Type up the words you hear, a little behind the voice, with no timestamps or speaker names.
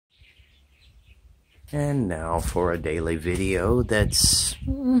And now for a daily video that's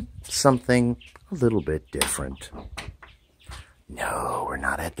something a little bit different. No, we're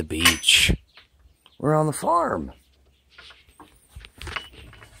not at the beach. We're on the farm.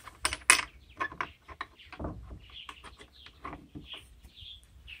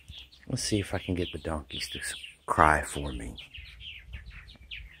 Let's see if I can get the donkeys to cry for me.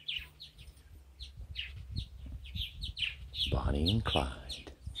 Bonnie and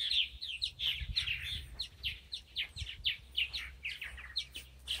Clyde.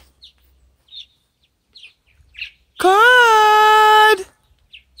 Clyde!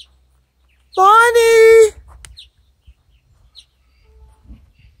 Bonnie!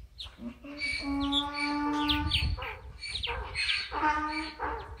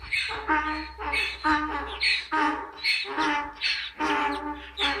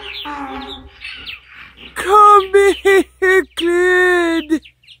 Come here, kid.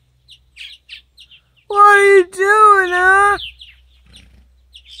 What are you doing, huh?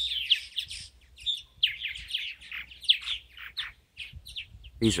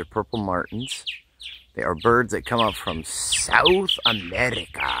 These are purple martins. They are birds that come up from South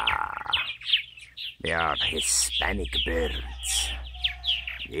America. They are Hispanic birds.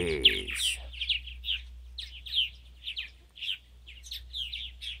 Yes.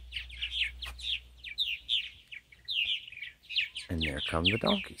 And there come the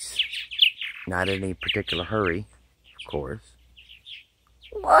donkeys. Not in any particular hurry, of course.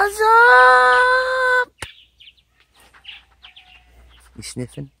 What's up? You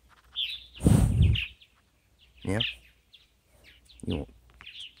sniffing? Yeah? You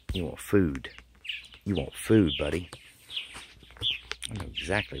want food. You want food, buddy. I know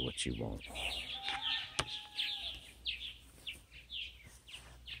exactly what you want.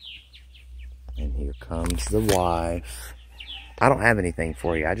 And here comes the wife. I don't have anything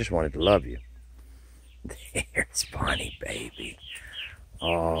for you. I just wanted to love you. There's Bonnie, baby.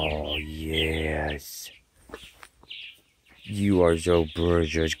 Oh, yes. You are so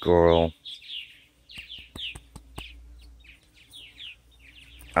precious, girl.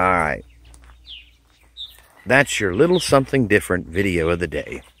 Alright. That's your little something different video of the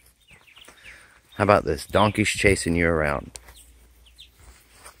day. How about this? Donkeys chasing you around.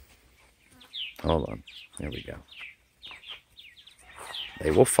 Hold on. There we go. They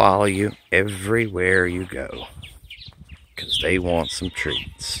will follow you everywhere you go, because they want some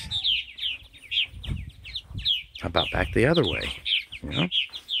treats. How about back the other way? You know?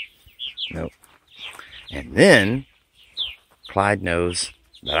 Nope. And then Clyde knows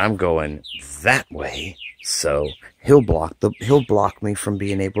that I'm going that way, so he'll block me from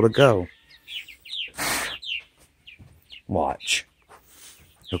being able to go. Watch.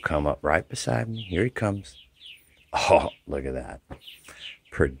 He'll come up right beside me. Here he comes. Oh, look at that.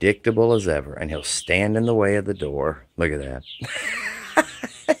 Predictable as ever. And he'll stand in the way of the door. Look at that.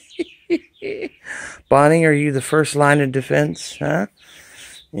 Bonnie, are you the first line of defense? Huh?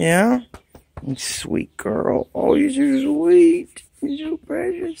 Yeah? Sweet girl. Oh, you're so sweet. You're so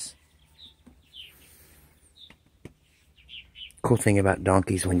precious. Cool thing about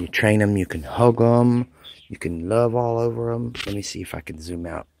donkeys, when you train them, you can hug them. You can love all over them. Let me see if I can zoom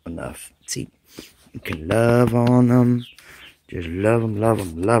out enough. See? You can love on them. Just love them, love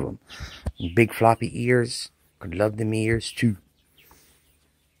them, love them. And big floppy ears. Could love them ears too.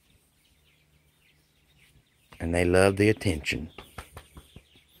 And they love the attention.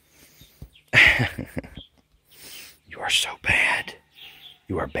 You are so bad.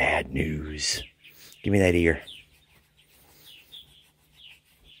 You are bad news. Give me that ear.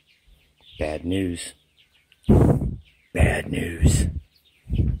 Bad news. Bad news.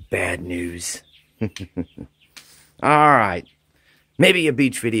 Bad news. All right. Maybe a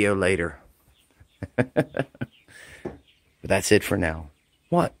beach video later. But that's it for now.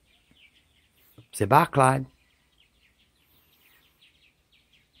 What? Say bye, Clyde.